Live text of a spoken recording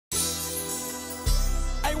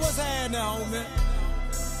what's happening, homie?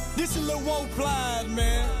 This is Lil Woe Plied,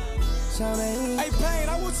 man. Hey, Payne,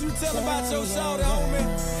 I want you to tell about your shawty, homie.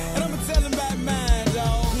 And I'ma tell him about mine,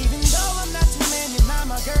 dawg. Even though I'm not too man, you're not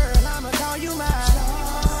my girl, I'ma call you mine.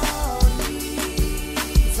 Shawty.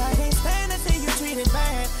 'Cause I can't stand to see you treated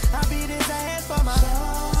bad. I beat his ass for my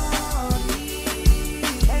Shawty.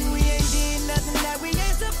 And we ain't did nothing that we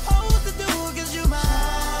ain't supposed to do, 'cause you mine.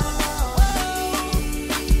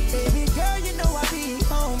 Baby girl, you know I be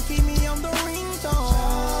home, keep me on the ringtone.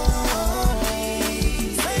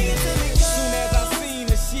 Sing it to me, girl. Soon as I seen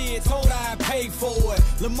the shit, told her I'd pay for it.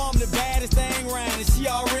 Lil' mom the baddest thing round and she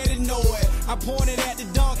already know it. I pointed at the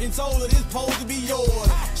dunk and told her this supposed to be yours.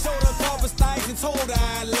 Showed her couple stikes and told her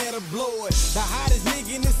I'd let her blow it. The hottest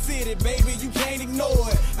nigga in the city, baby, you can't ignore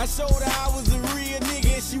it. I showed her I was a real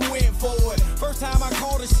nigga and she went for it. First time I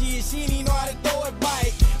caught her shit, she didn't even know how to throw it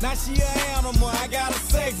bite. Now she an animal, I got a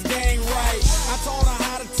sex game right. I taught her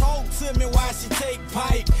how to talk to me while she take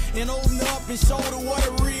pipe. And open up and showed her what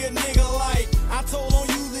a real nigga like. I told her don't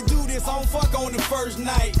usually do this, I don't fuck on the first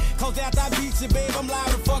night. 'Cause after I beat you, babe, I'm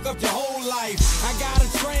liable to fuck up your whole life. I got a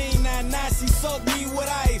train now she suck me with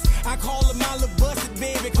ice. I call her my little busted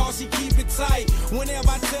baby, 'cause she keep it tight. Whenever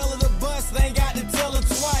I tell her to bust, I ain't got to tell her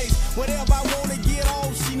twice. Whatever I wanna get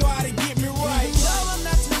off, she know how to get me right. Even though I'm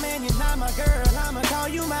not your man, you're not my girl, I'ma call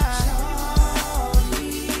you mine. Shawty.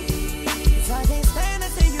 'Cause I can't stand to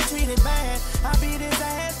see you treated bad. I beat his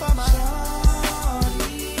ass for my Shawty.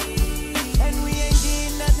 And we ain't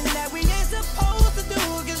did nothing that we ain't supposed to do,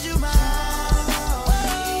 'cause you mine.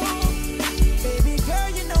 Baby girl,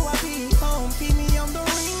 you know I be home, keep me on the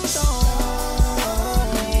ringtone.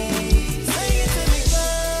 Sing it to me, girl.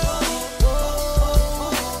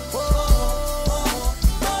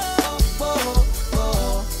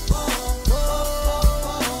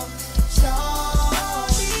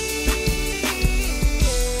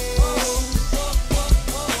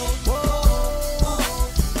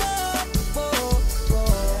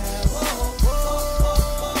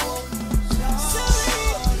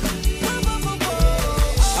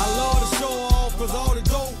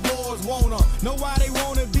 Know why they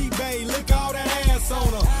wanna be bae, look all that ass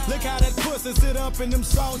on her. Look how that pussy sit up in them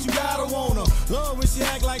songs, you gotta want her. Love when she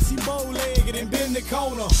act like she bow-legged and bend the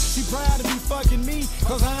corner. She proud to be fucking me,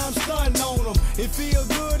 'cause I'm stunting on them. It feel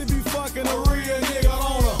good to be fucking a real nigga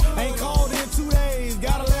on her. Ain't called in 2 days,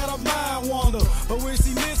 gotta let her mind wander. But when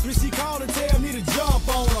she miss me, she called and tell me to jump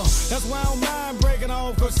on her. That's why I don't mind breaking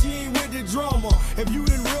off, 'cause she ain't with the drummer. If you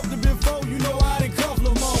done ripped her before, you know I done cuffed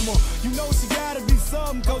her mama. You know she gotta be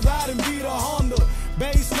something, 'cause I done beat her Honda.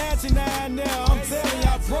 Bass snatching now, I'm telling you,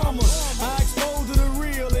 I promise. I exposed her to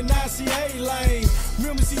real and now she hate lame.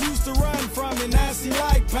 Remember she used to run from me, now she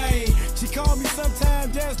like pain. She called me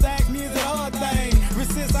sometimes just to ask me is it her